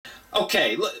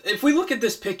Okay, if we look at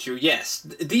this picture, yes,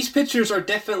 these pictures are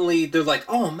definitely, they're like,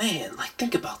 oh man, like,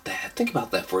 think about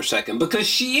that for a second, because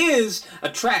she is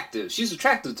attractive. She's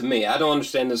attractive to me. I don't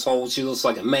understand this whole she looks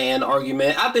like a man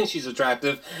argument. I think she's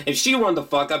attractive. If she wanted to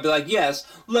fuck, I'd be like, yes,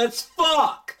 let's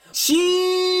fuck.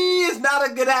 She is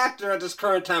not a good actor at this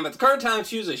current time. At the current time,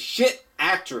 she was a shit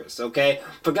actress, okay?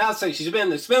 For God's sake, she's been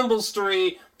in Expendables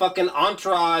 3, fucking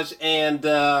Entourage, and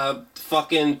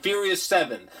fucking Furious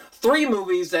 7. 3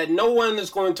 movies that no one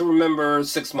is going to remember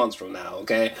 6 months from now,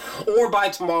 okay? Or by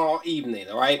tomorrow evening,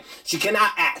 alright? She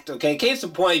cannot act, okay? Case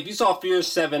in point, if you saw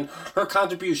Furious 7, her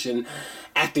contribution,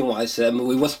 acting-wise, to that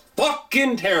movie was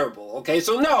fucking terrible, okay?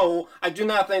 So no, I do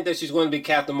not think that she's going to be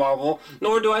Captain Marvel,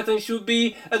 nor do I think she would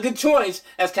be a good choice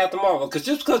as Captain Marvel, because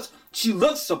just because she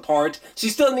looks the part, she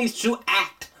still needs to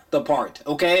act the part,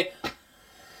 okay?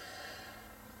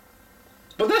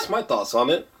 But that's my thoughts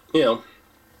on it, you know.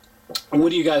 What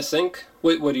do you guys think?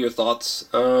 What are your thoughts?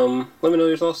 Let me know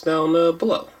your thoughts down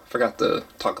below. I forgot to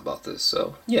talk about this,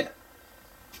 so yeah.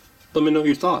 Let me know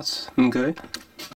your thoughts, okay?